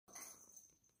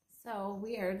So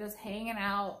we are just hanging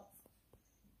out.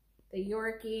 The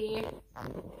Yorkie,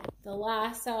 the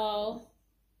Lasso,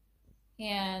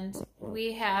 and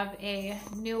we have a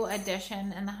new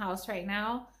addition in the house right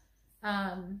now.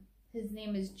 His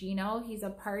name is Geno. He's a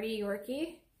Parti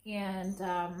Yorkie, and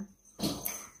I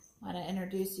want to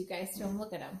introduce you guys to him.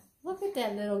 Look at him. Look at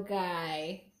that little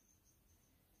guy.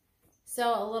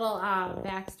 So a little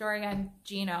backstory on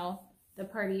Geno, the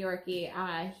Parti Yorkie.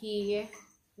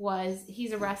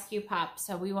 He's a rescue pup,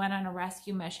 so we went on a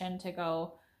rescue mission to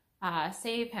go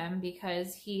save him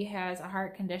because he has a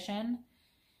heart condition.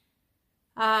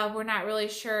 We're not really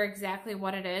sure exactly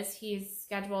what it is. He's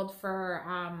scheduled for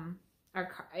our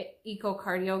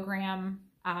echocardiogram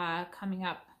coming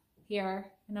up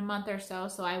here in a month or so.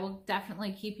 So I will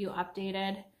definitely keep you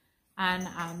updated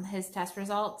on his test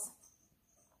results.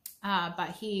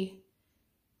 But he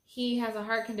has a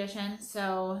heart condition,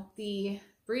 so the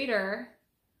breeder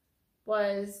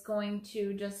was going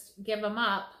to just give him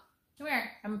up. Come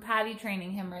here. I'm potty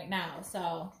training him right now.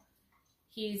 So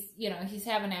he's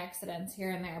having accidents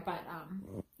here and there, but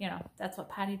that's what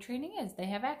potty training is. They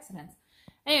have accidents.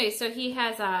 Anyway, so he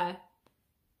has a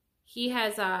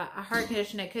heart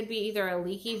condition. It could be either a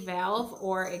leaky valve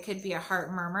or it could be a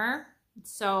heart murmur.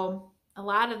 So a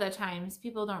lot of the times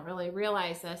people don't really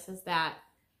realize this is that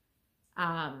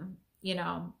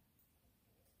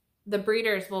the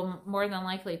breeders will more than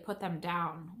likely put them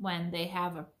down when they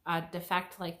have a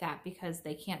defect like that because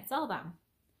they can't sell them.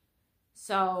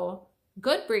 So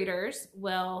good breeders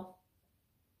will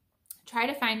try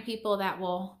to find people that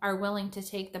are willing to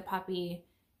take the puppy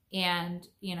and,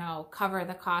 cover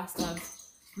the cost of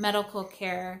medical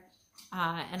care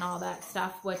and all that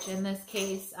stuff, which in this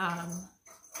case,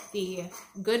 the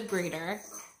good breeder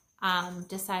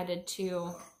decided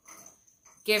to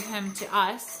give him to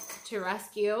us to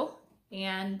rescue,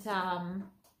 and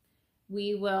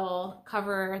we will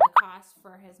cover the cost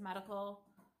for his medical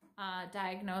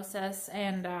diagnosis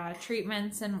and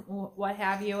treatments and what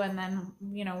have you. And then,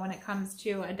 when it comes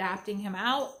to adopting him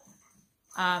out,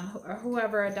 or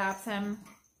whoever adopts him,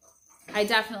 I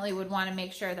definitely would want to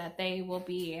make sure that they will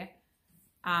be,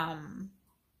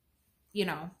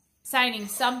 signing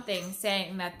something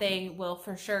saying that they will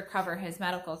for sure cover his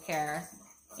medical care.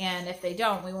 And if they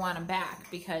don't, we want him back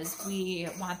because we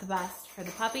want the best for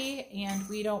the puppy and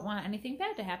we don't want anything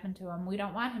bad to happen to him. We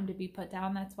don't want him to be put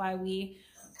down. That's why we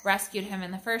rescued him in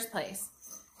the first place.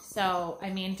 So,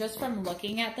 I mean, just from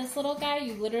looking at this little guy,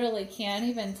 you literally can't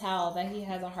even tell that he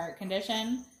has a heart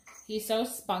condition. He's so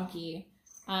spunky.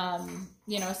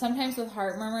 Sometimes with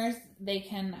heart murmurs, they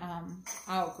can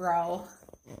outgrow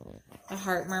a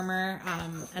heart murmur.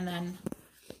 And then,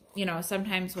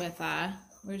 sometimes with,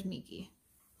 where's Meeko?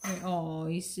 Oh,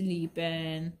 he's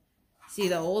sleeping. See,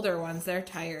 the older ones, they're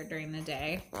tired during the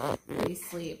day. They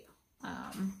sleep.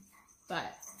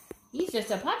 But he's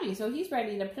just a puppy, so he's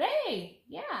ready to play.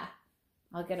 Yeah.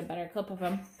 I'll get a better clip of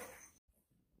him.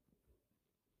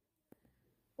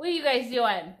 What are you guys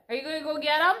doing? Are you going to go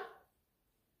get him?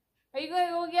 Are you going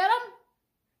to go get him?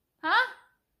 Huh?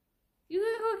 You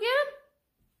going to go get him?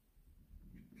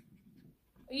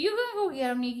 Are you going to go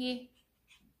get him, Meeko?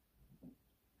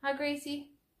 Huh, Gracie?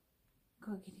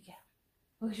 Go get him.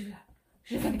 Where's you go?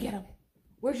 She's gonna get him.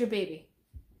 Where's your baby?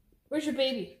 Where's your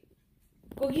baby?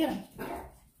 Go get him.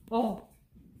 Oh.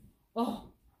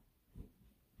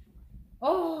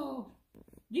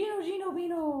 Geno,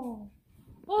 Bino.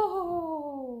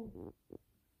 Oh.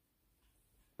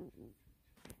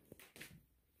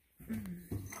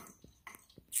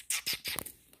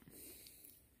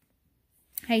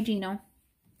 Hi, Geno.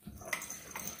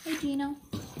 Hey, Geno.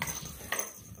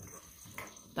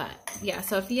 But yeah,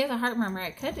 so if he has a heart murmur,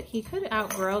 he could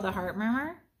outgrow the heart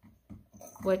murmur,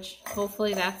 which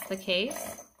hopefully that's the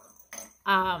case.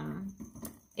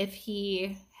 If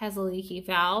he has a leaky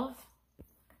valve,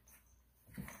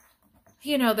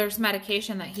 there's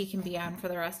medication that he can be on for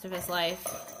the rest of his life,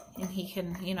 and he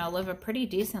can, live a pretty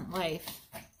decent life.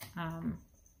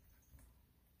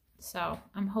 So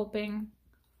I'm hoping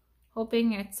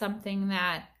it's something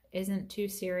that isn't too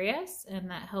serious and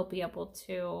that he'll be able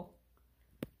to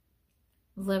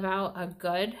live out a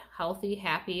good, healthy,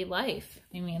 happy life.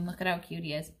 I mean, look at how cute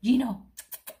he is. Geno,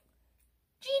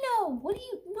 what is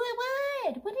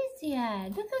that?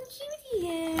 Look how cute he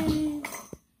is.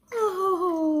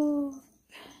 Oh,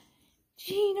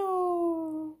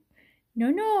 Geno.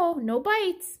 No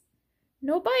bites.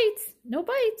 No bites.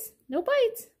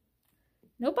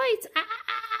 Ah.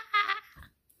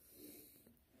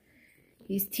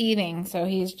 He's teething, so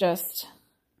he's just,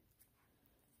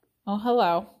 oh,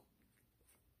 hello.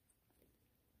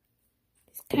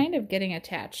 Kind of getting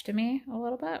attached to me a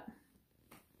little bit.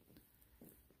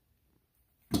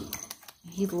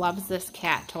 He loves this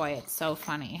cat toy. It's so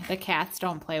funny. The cats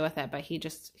don't play with it, but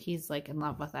he's like in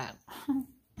love with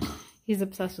it. He's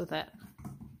obsessed with it.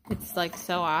 It's like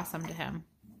so awesome to him.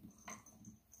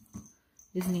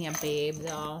 Isn't he a babe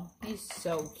though? He's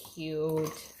so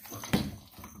cute.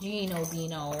 Geno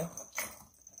Bino.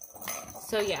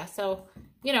 So yeah, so,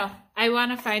 you know, I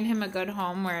want to find him a good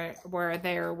home where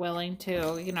they're willing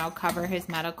to, you know, cover his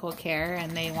medical care,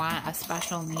 and they want a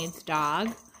special needs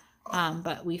dog.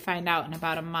 But we find out in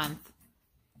about a month,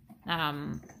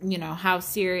 you know, how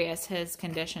serious his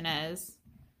condition is.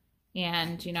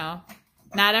 And, you know,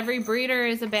 not every breeder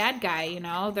is a bad guy, you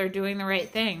know. They're doing the right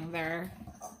thing.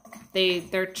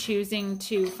 They're choosing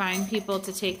to find people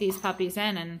to take these puppies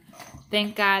in, and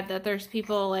thank God that there's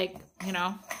people like, you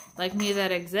know, like me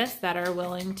that exist that are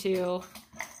willing to,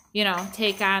 you know,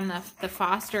 take on the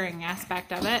fostering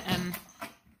aspect of it and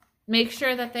make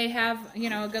sure that they have, you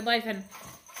know, a good life. And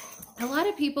a lot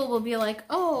of people will be like,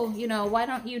 oh, you know, why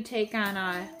don't you take on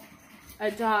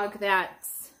a dog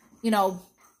that's, you know,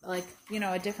 like, you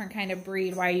know, a different kind of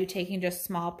breed? Why are you taking just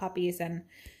small puppies? And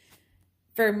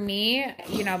for me,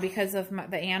 you know, because of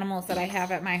the animals that I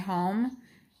have at my home,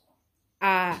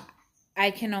 I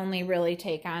can only really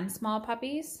take on small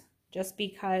puppies just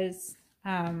because,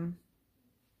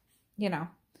 you know,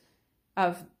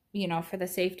 for the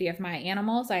safety of my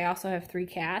animals. I also have 3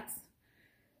 cats.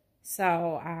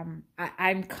 So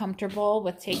I'm comfortable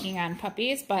with taking on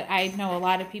puppies, but I know a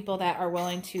lot of people that are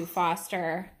willing to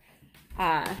foster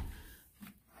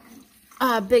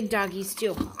big doggies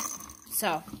too.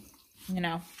 So, you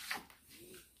know,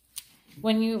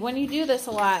 when you do this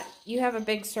a lot, you have a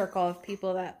big circle of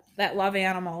people that love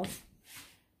animals.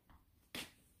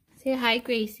 Say hi,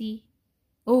 Gracie.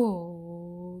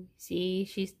 Oh, see,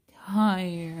 she's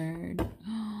tired.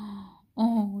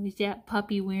 Oh, is that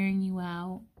puppy wearing you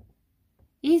out?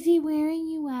 Is he wearing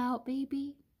you out,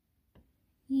 baby?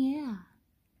 Yeah.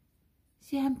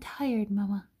 See, I'm tired,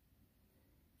 Mama.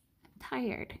 I'm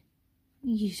tired.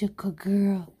 She's a good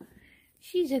girl.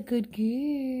 She's a good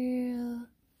girl.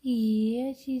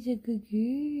 Yeah, she's a good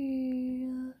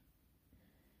girl.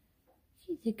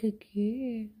 She's a good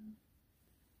girl.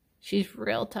 She's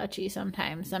real touchy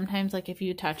sometimes. Sometimes, like, if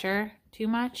you touch her too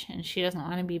much and she doesn't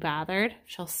want to be bothered,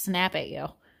 she'll snap at you.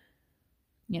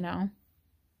 You know?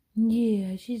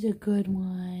 Yeah, she's a good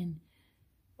one.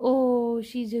 Oh,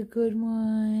 she's a good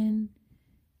one.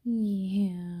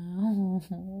 Yeah.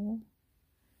 Oh.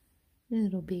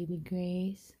 Little baby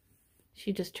Grace.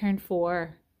 She just turned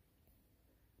 4.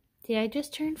 Did I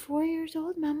just turn 4 years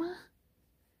old, Mama?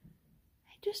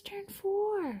 I just turned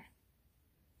 4.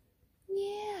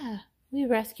 Yeah. We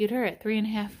rescued her at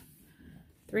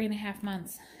 3.5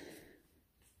 months.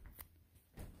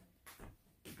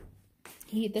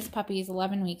 This puppy is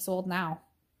 11 weeks old now.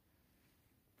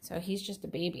 So he's just a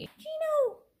baby.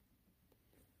 Geno!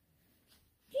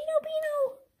 Geno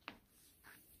Bino!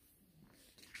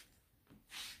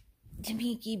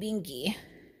 Meeko Binky.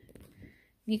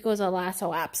 Meeko the Lhasa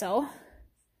Apso.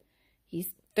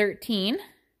 He's 13.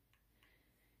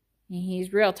 And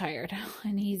he's real tired.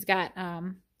 And he's got,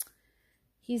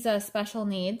 he's a special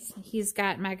needs. He's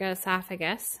got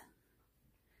megaesophagus.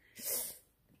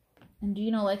 And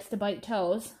Geno likes to bite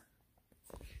toes.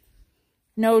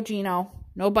 No, Geno.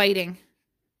 No biting.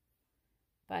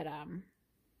 But,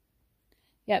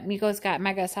 yep, Meeko's got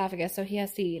megaesophagus, so he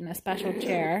has to eat in a special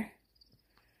chair.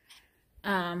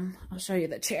 I'll show you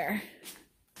the chair.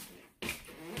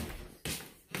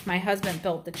 My husband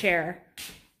built the chair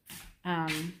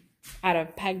out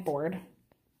of pegboard.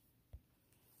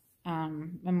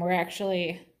 And we're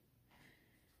actually,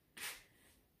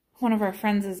 one of our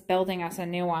friends is building us a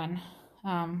new one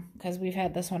because we've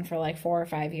had this one for like 4 or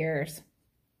 5 years.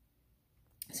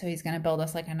 So he's going to build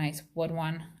us like a nice wood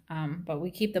one. But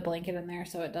we keep the blanket in there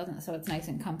so it's nice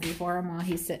and comfy for him while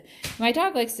he's sitting. My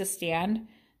dog likes to stand.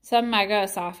 Some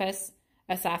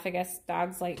megaesophagus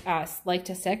dogs like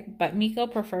to sit, but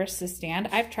Meeko prefers to stand.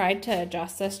 I've tried to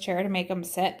adjust this chair to make him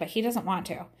sit, but he doesn't want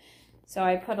to. So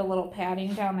I put a little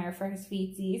padding down there for his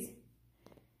feetsies.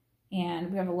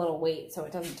 And we have a little weight so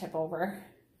it doesn't tip over.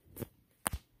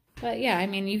 But yeah, I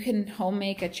mean, you can home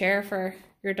make a chair for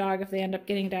your dog if they end up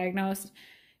getting diagnosed.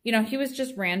 You know, he was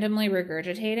just randomly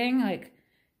regurgitating, like,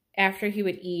 after he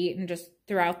would eat and just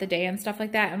throughout the day and stuff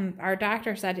like that. And our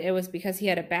doctor said it was because he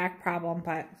had a back problem,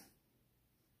 but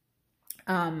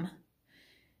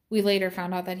we later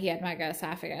found out that he had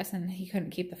megaesophagus and he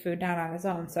couldn't keep the food down on his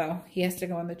own. So he has to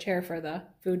go in the chair for the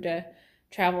food to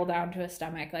travel down to his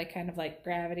stomach, like kind of like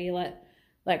gravity,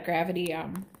 let gravity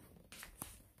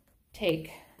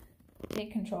take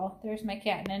control. There's my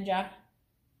cat Ninja.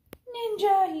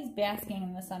 Ninja, he's basking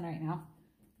in the sun right now.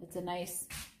 It's a nice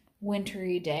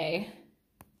wintry day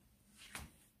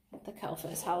at the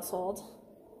Kelfis household.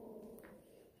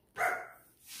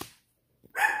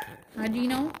 Hi,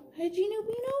 Geno. Hi, Geno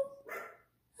Bino.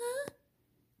 Huh?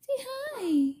 Say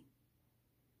hi.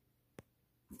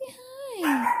 Say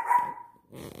hi.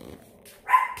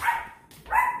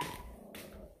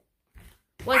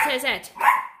 What is it?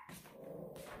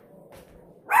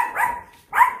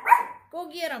 Go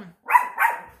get him.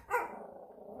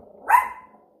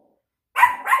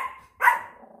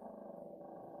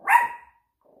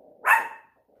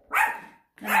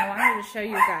 And I wanted to show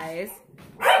you guys.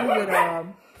 Look at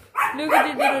him. Look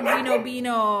at the little Geno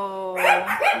Bino.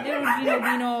 Little Geno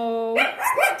Bino.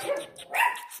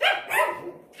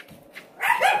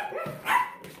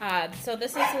 So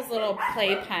this is his little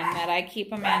playpen that I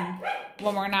keep him in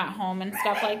when we're not home and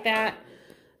stuff like that.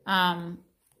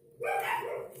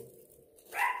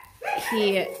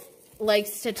 He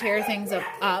likes to tear things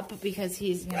up because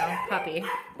he's, you know, puppy.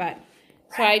 But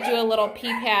so I do a little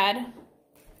pee pad.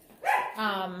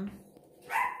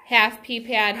 Half pee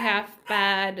pad, half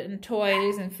bed, and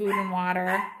toys and food and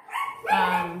water.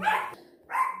 Yeah,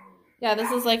 this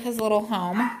is like his little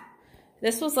home.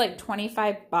 This was like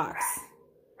 25 bucks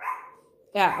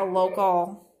at a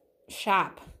local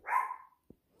shop.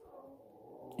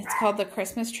 It's called the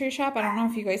Christmas Tree Shop. I don't know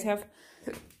if you guys have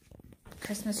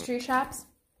Christmas tree shops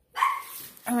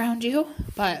around you,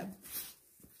 but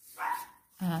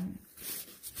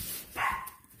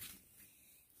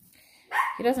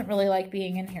he doesn't really like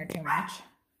being in here too much.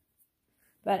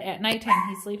 But at nighttime,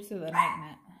 he sleeps through the night in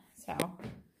it. So,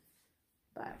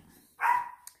 but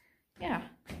yeah.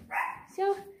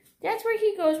 So that's where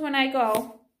he goes when I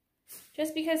go.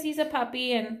 Just because he's a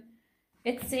puppy and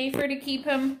it's safer to keep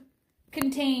him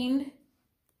contained.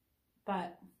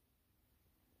 But,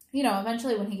 you know,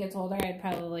 eventually when he gets older,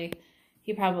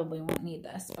 he probably won't need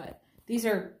this. But these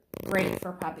are great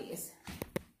for puppies.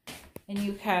 And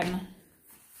you can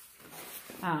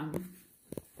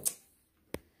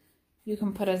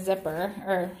put a zipper,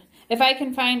 or if I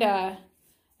can find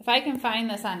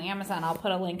this on Amazon, I'll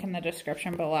put a link in the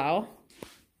description below.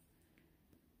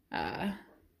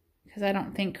 Because I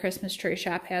don't think Christmas Tree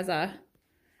Shop has a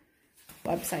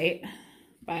website,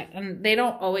 but they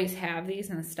don't always have these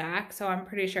in stock. So I'm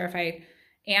pretty sure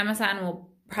Amazon will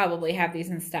probably have these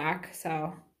in stock.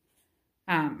 So,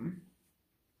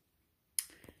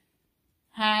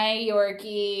 hi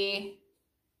Yorkie.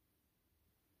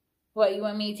 What, you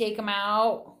want me to take him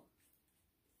out?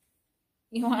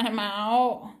 You want him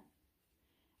out?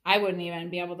 I wouldn't even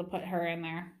be able to put her in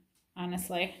there,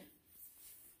 honestly.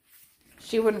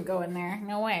 She wouldn't go in there.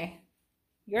 No way.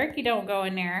 Yorkie don't go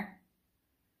in there.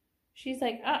 She's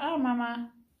like,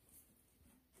 mama.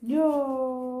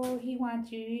 No, he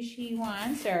wants you. She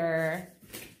wants her.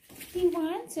 He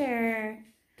wants her.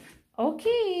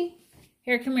 Okay.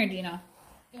 Here, come here, Geno.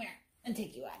 Come here. And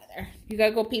take you out of there. You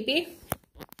gotta go pee-pee?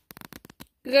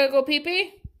 You gotta go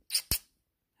pee-pee?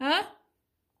 Huh?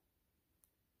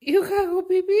 You gotta go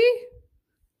pee-pee?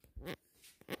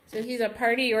 So he's a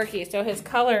Parti Yorkie, so his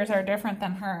colors are different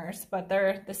than hers, but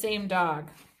they're the same dog.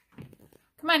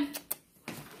 Come on.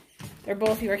 They're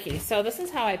both Yorkies. So this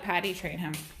is how I potty train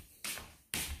him.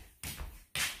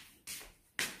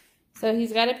 So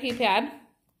he's got a pee pad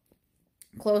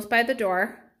close by the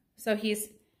door. So he's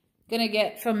going to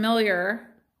get familiar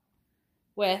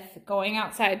with going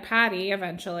outside potty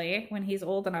eventually when he's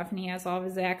old enough and he has all of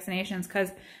his vaccinations,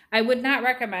 because I would not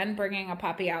recommend bringing a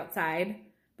puppy outside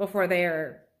before they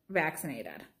are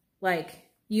vaccinated. Like,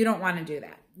 you don't want to do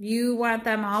that. You want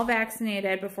them all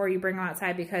vaccinated before you bring them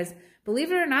outside, because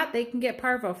believe it or not, they can get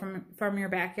parvo from your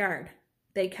backyard.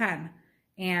 They can.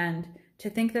 And to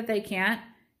think that they can't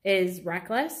is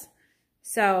reckless.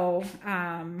 So,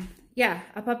 yeah,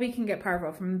 a puppy can get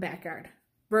parvo from the backyard.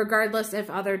 Regardless if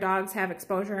other dogs have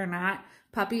exposure or not,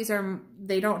 puppies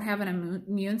they don't have an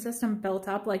immune system built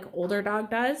up like older dog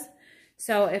does.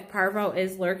 So if parvo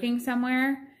is lurking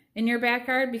somewhere in your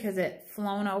backyard because it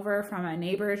flown over from a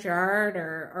neighbor's yard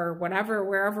or whatever,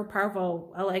 wherever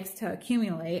parvo likes to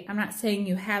accumulate, I'm not saying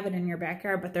you have it in your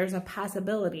backyard, but there's a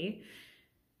possibility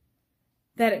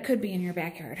that it could be in your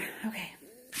backyard. Okay,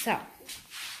 so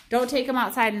don't take them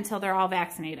outside until they're all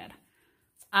vaccinated.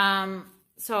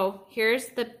 So here's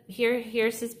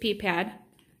his pee pad.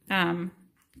 Come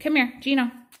here, Geno,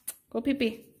 go pee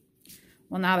pee.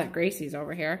 Well, now that Gracie's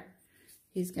over here,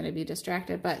 he's going to be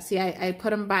distracted. But see, I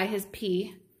put him by his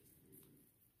pee.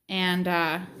 And,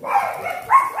 oh,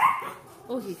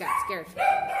 he got scared.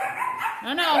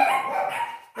 Oh, no.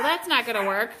 Well, that's not going to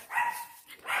work.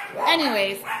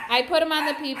 Anyways, I put him on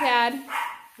the pee pad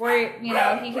where, you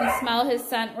know, he can smell his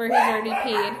scent where he's already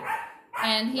peed.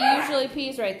 And he usually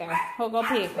pees right there. He'll go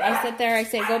pee. I sit there, I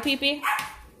say, go pee-pee.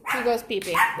 He goes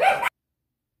pee-pee.